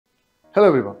Hello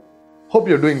everyone, hope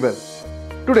you're doing well.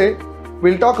 Today,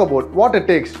 we'll talk about what it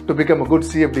takes to become a good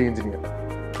CFD engineer.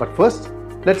 But first,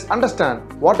 let's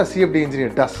understand what a CFD engineer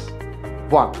does.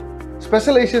 1.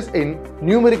 Specializes in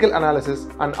numerical analysis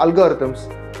and algorithms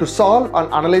to solve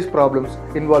and analyze problems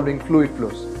involving fluid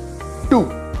flows. 2.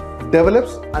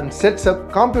 Develops and sets up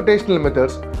computational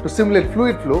methods to simulate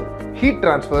fluid flow, heat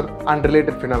transfer and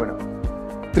related phenomena.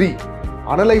 3.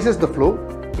 Analyzes the flow,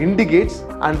 indicates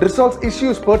and resolves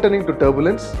issues pertaining to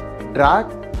turbulence, drag,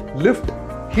 lift,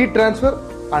 heat transfer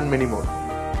and many more.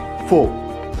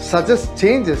 4. Suggests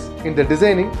changes in the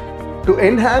designing to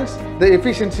enhance the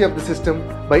efficiency of the system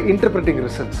by interpreting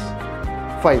results.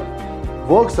 5.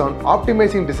 Works on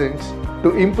optimizing designs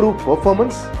to improve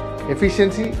performance,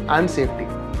 efficiency and safety.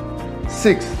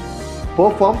 6.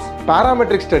 Performs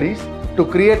parametric studies to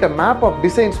create a map of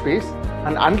design space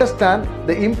and understand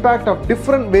the impact of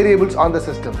different variables on the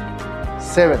system.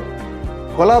 7.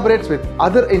 Collaborates with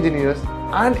other engineers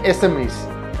and SMEs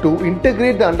to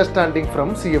integrate the understanding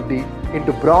from CFD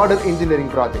into broader engineering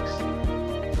projects.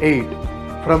 8.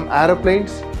 From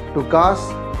aeroplanes to cars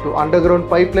to underground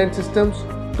pipeline systems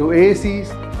to ACs,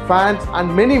 fans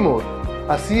and many more,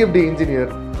 a CFD engineer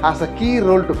has a key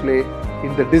role to play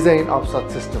in the design of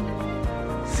such systems.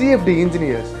 CFD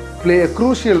engineers play a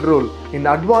crucial role in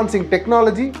advancing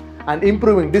technology and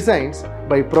improving designs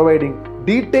by providing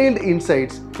detailed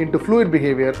insights into fluid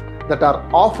behavior that are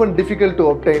often difficult to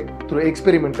obtain through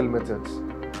experimental methods.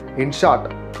 In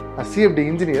short, a CFD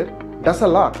engineer does a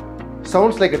lot.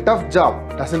 Sounds like a tough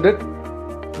job, doesn't it?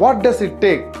 What does it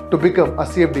take to become a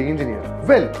CFD engineer?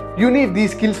 Well, you need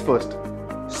these skills first.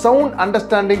 Sound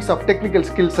understandings of technical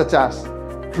skills such as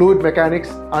fluid mechanics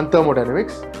and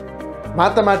thermodynamics,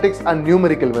 mathematics and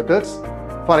numerical methods,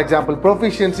 for example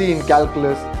proficiency in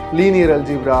calculus, linear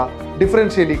algebra,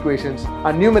 differential equations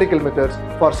and numerical methods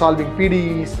for solving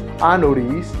PDEs and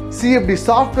ODEs, CFD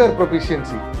software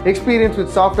proficiency, experience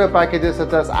with software packages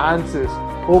such as Ansys,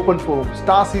 OpenFOAM,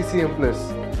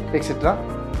 CCM+, etc.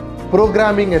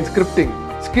 Programming and scripting,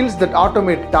 skills that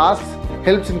automate tasks,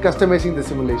 helps in customizing the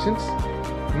simulations.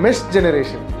 Mesh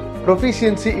generation,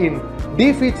 proficiency in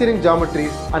defeaturing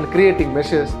geometries and creating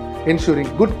meshes, ensuring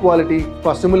good quality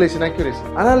for simulation accuracy.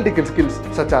 Analytical skills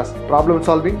such as problem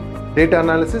solving, data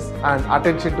analysis and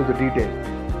attention to the detail.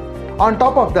 On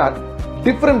top of that,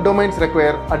 different domains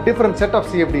require a different set of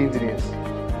CFD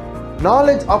engineers.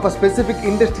 Knowledge of a specific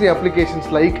industry applications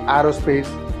like aerospace,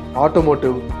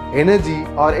 automotive, energy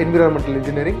or environmental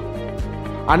engineering.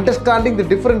 Understanding the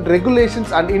different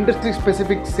regulations and industry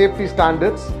specific safety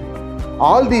standards.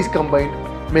 All these combined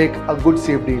make a good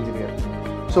CFD engineer.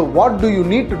 So what do you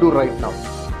need to do right now?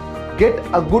 Get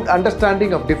a good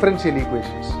understanding of differential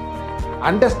equations.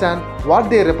 Understand what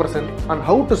they represent and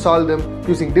how to solve them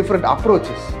using different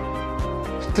approaches.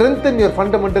 Strengthen your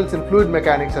fundamentals in fluid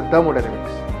mechanics and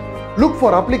thermodynamics. Look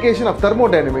for application of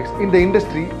thermodynamics in the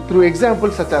industry through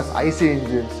examples such as IC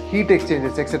engines, heat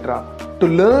exchangers, etc. to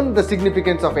learn the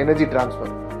significance of energy transfer.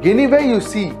 Anywhere you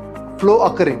see flow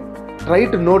occurring, try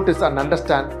to notice and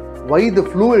understand why the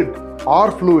fluid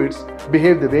or fluids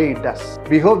behave the way it does.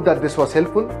 We hope that this was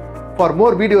helpful. For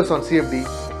more videos on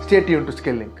CFD, stay tuned to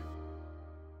Skill-Lync.